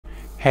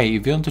Hey,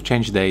 if you want to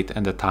change the date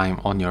and the time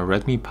on your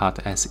Redmi Pad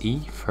SE,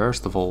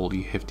 first of all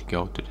you have to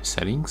go to the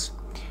settings.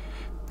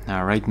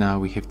 Now right now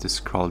we have to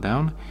scroll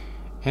down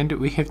and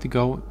we have to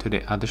go to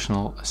the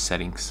additional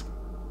settings.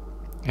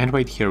 And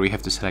right here we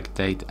have to select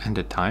date and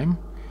the time.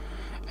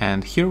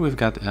 And here we've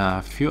got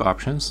a few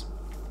options.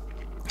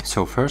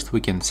 So first we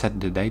can set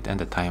the date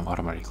and the time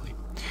automatically.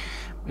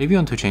 If you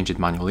want to change it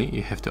manually,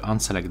 you have to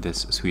unselect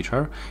this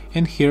switcher,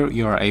 and here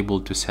you are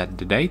able to set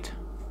the date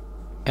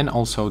and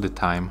also the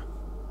time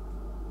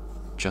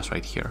just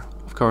right here,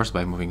 of course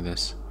by moving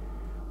this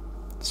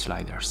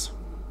sliders.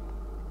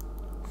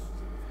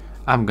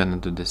 I'm gonna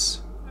do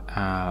this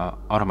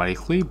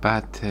automatically,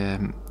 but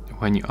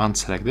when you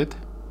unselect it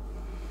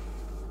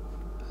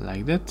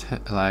like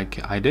that, like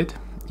I did,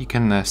 you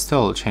can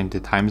still change the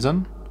time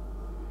zone.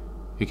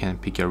 You can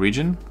pick your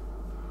region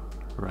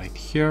right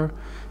here.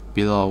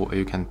 Below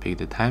you can pick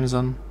the time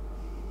zone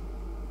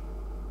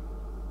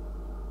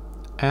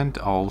and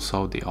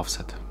also the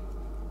offset.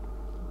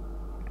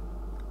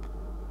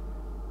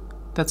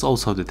 That's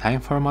also the time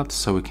format,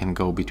 so we can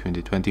go between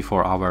the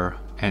 24-hour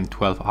and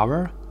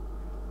 12-hour.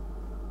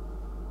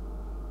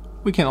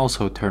 We can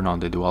also turn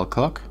on the dual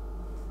clock,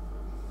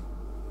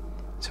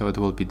 so it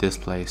will be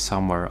displayed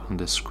somewhere on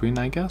the screen,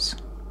 I guess.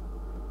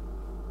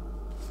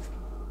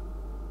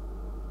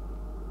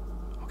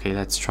 Okay,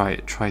 let's try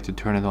to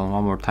turn it on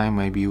one more time.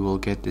 Maybe you will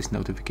get this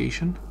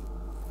notification.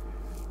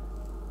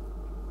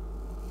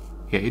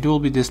 Yeah, it will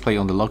be displayed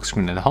on the lock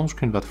screen and the home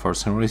screen, but for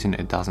some reason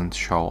it doesn't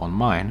show on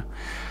mine.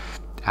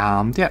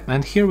 Yeah,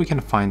 and here we can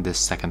find this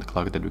second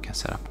clock that we can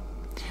set up.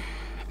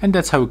 And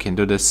that's how we can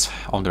do this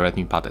on the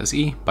Redmi Pad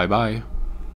SE. Bye bye.